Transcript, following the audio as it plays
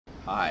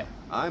Hi,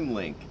 I'm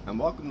Link, and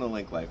welcome to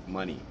Link Life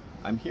Money.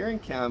 I'm here in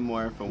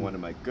Canmore for one of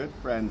my good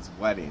friends'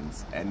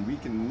 weddings, and we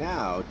can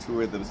now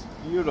tour this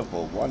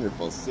beautiful,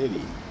 wonderful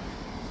city.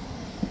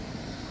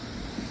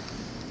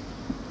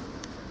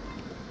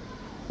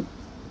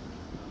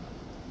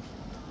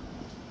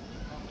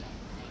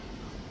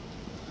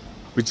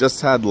 We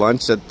just had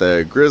lunch at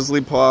the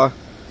Grizzly Paw,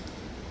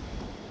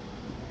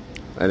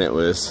 and it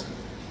was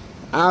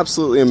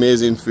absolutely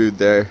amazing food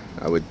there.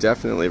 I would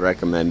definitely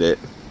recommend it.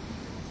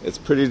 It's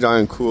pretty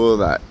darn cool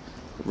that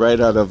right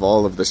out of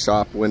all of the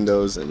shop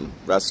windows and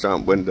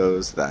restaurant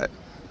windows that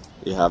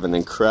you have an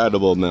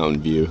incredible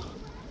mountain view.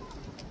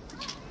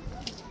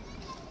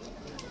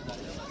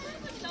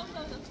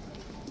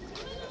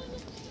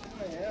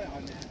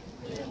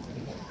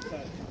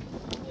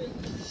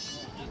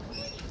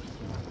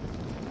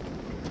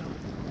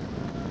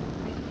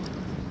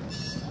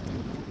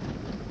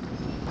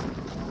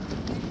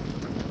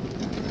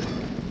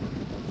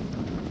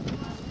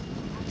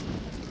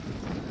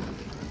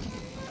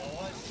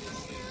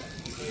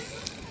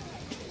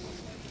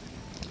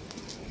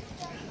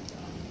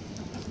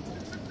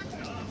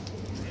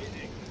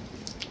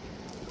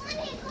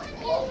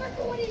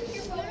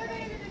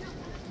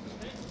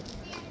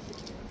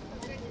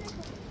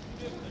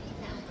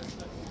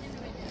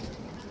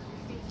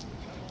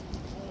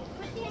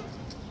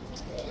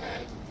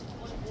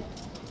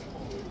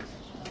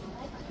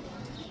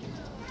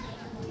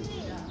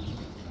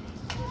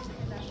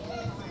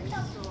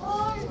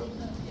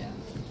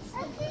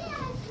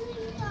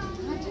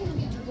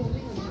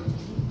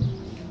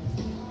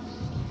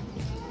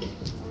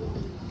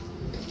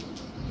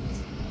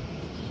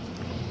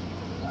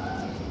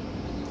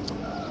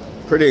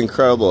 Pretty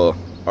incredible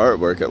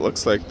artwork. It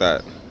looks like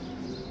that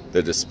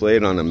they're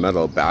displayed on a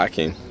metal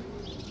backing.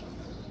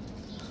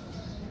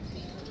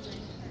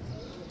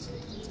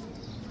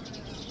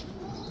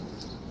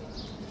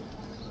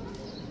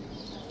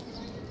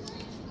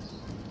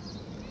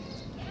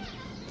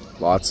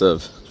 Lots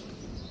of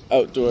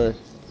outdoor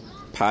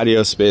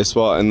patio space.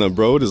 Well, and the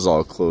road is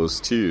all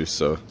closed too,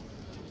 so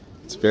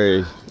it's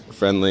very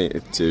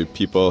friendly to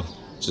people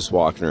just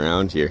walking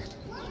around here.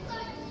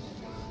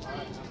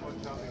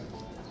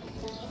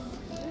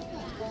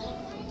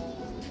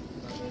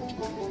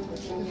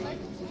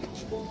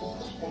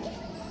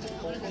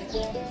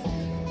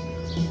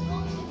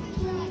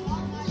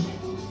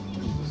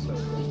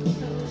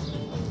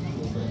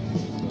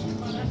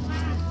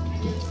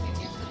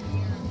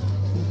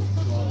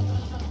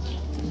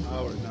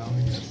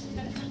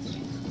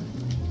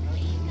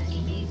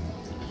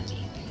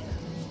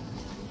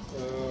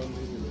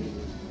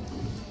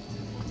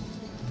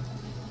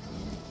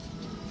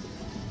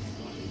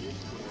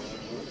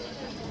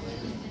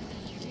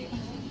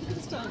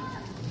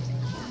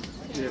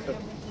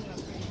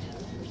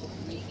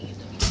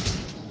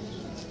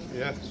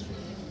 Yeah.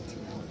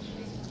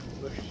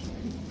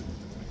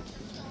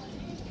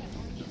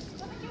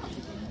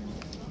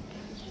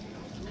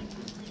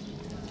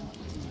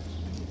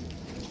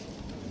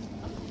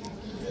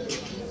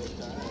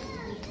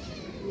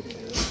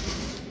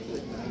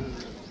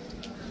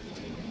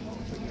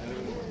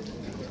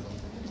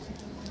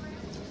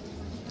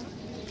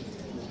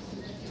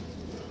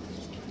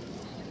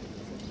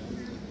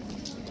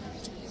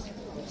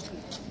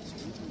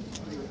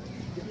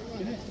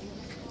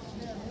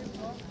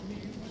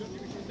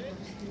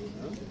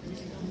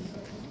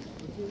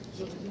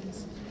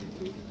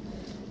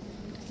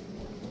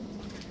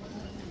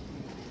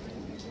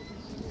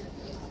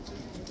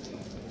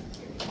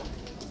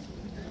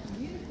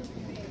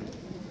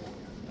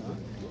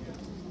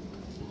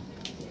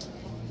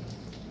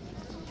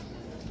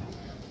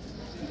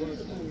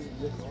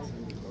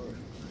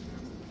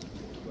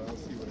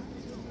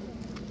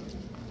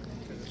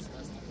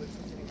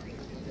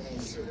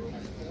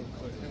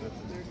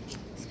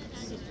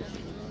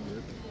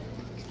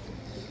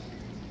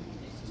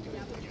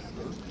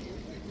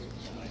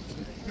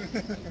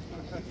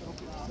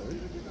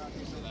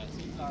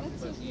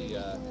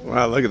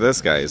 Wow, look at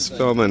this guy. He's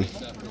filming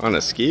on a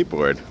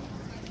skateboard.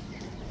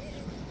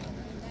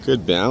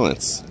 Good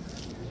balance.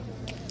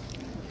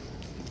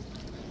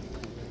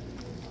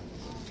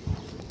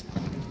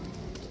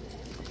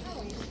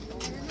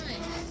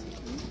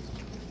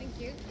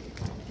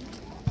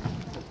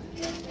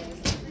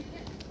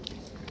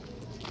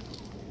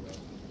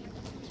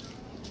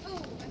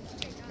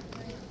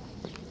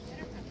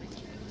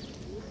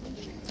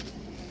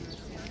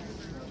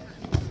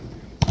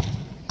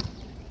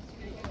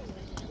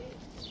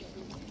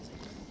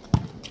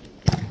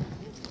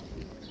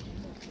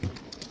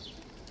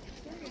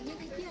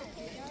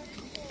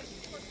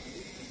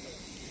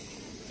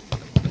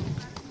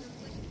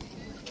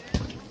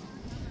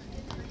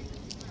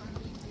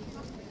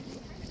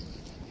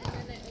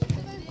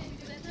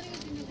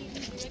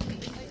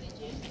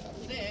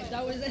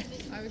 That was it.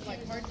 I was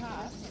like, hard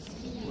pass.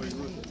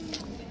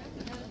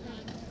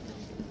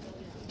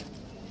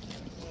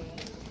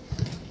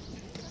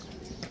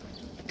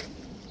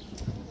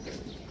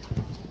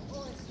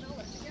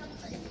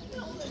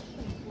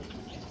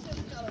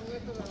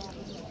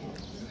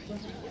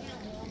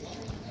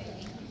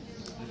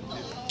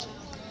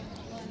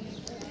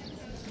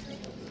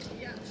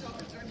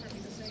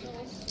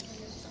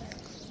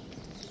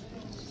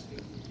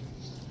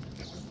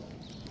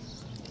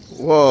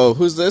 Whoa,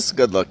 who's this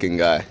good-looking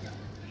guy?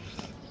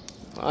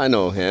 I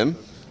know him.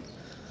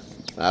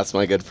 That's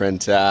my good friend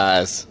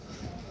Taz.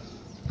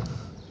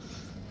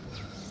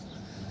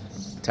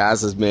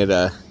 Taz has made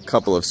a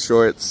couple of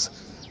shorts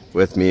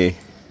with me.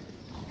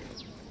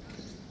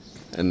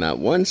 And that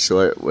one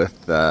short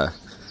with the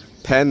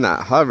pen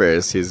that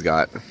hovers, he's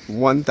got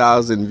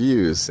 1,000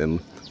 views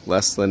in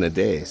less than a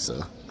day.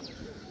 So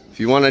if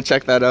you want to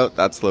check that out,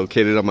 that's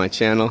located on my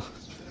channel.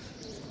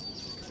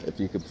 If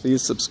you could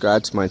please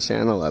subscribe to my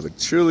channel, I would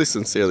truly,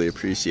 sincerely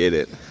appreciate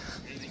it.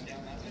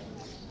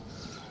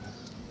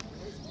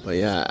 But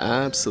yeah,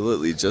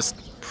 absolutely just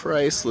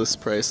priceless,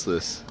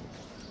 priceless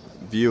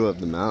view of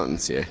the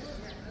mountains here.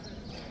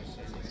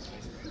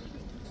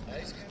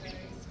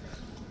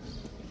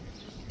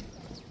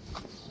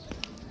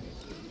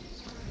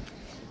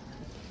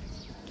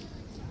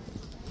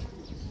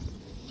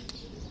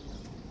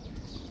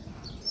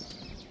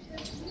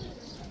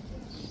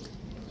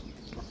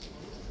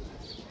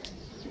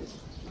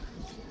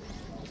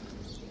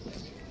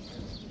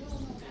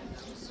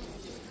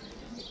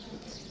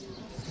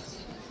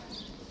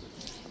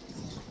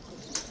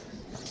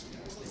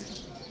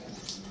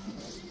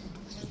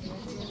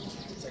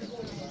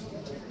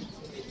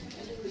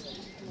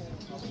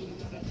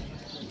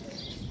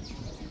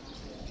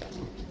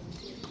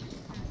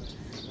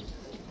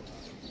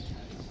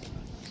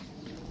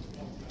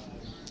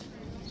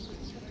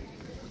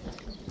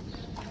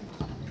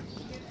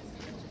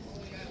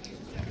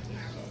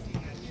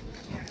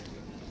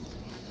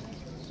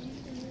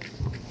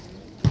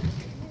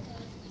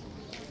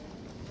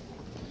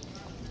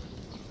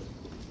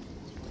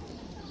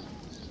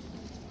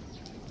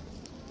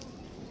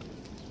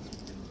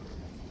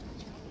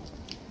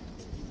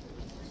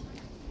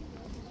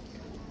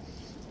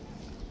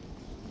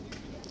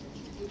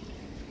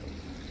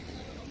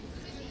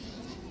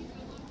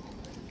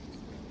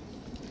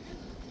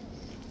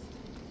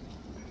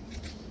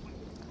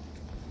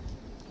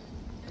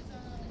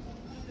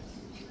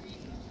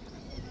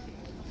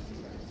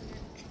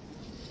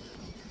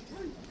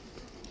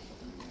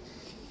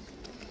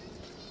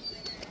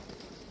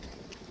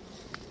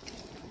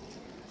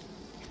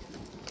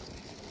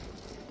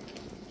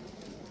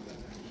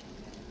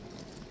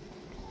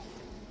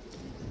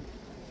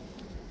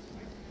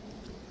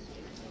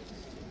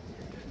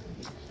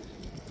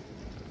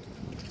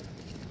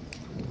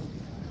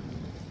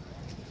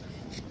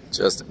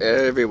 Just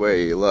everywhere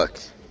you look,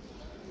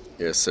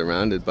 you're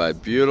surrounded by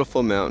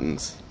beautiful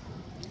mountains.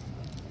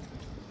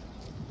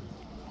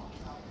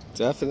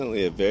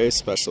 Definitely a very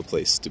special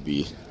place to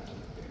be.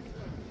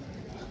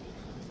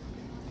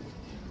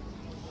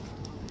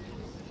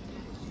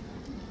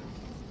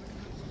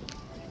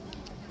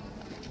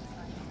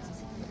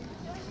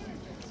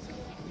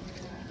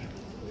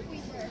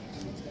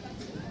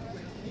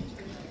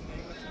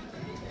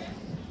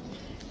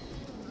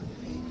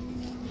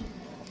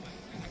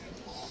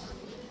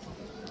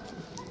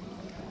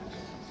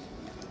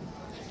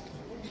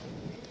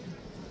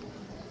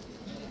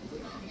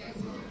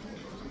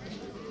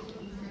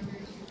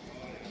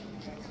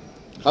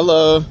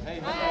 Hello.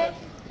 Hi.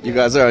 You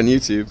guys are on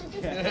YouTube.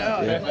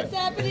 Yeah. What's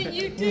happening,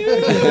 YouTube?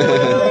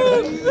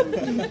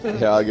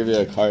 Here, I'll give you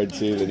a card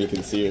too, then you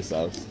can see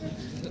yourselves.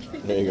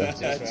 There you go.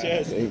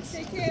 Cheers. Thanks.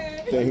 Take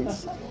care.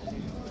 Thanks.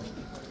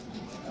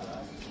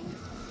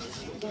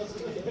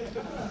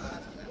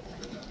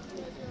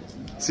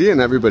 See,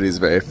 and everybody's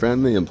very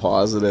friendly and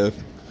positive.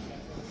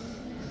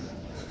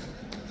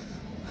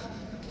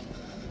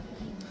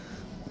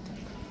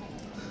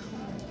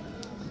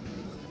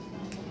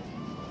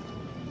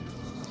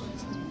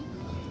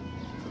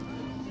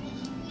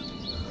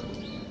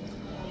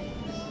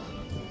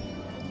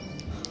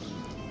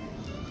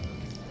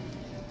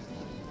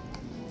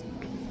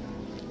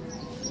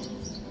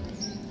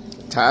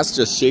 Tass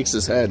just shakes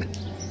his head.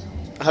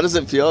 How does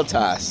it feel,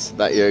 Tass,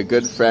 that your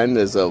good friend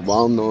is a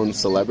well-known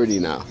celebrity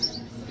now?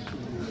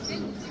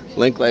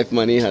 Link Life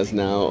Money has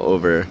now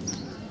over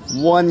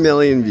 1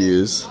 million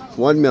views,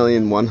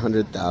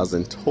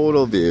 1,100,000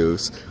 total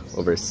views,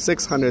 over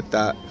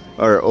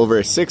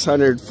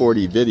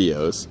 640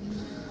 videos,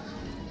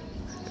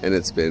 and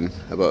it's been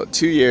about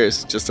 2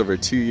 years, just over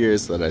 2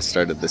 years that I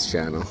started this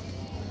channel.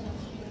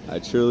 I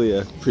truly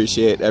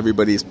appreciate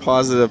everybody's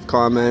positive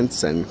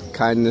comments and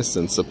kindness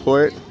and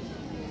support.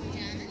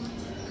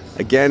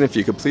 Again, if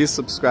you could please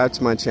subscribe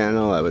to my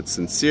channel, I would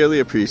sincerely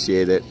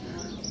appreciate it.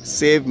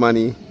 Save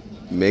money,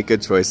 make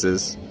good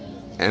choices,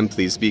 and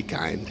please be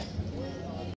kind.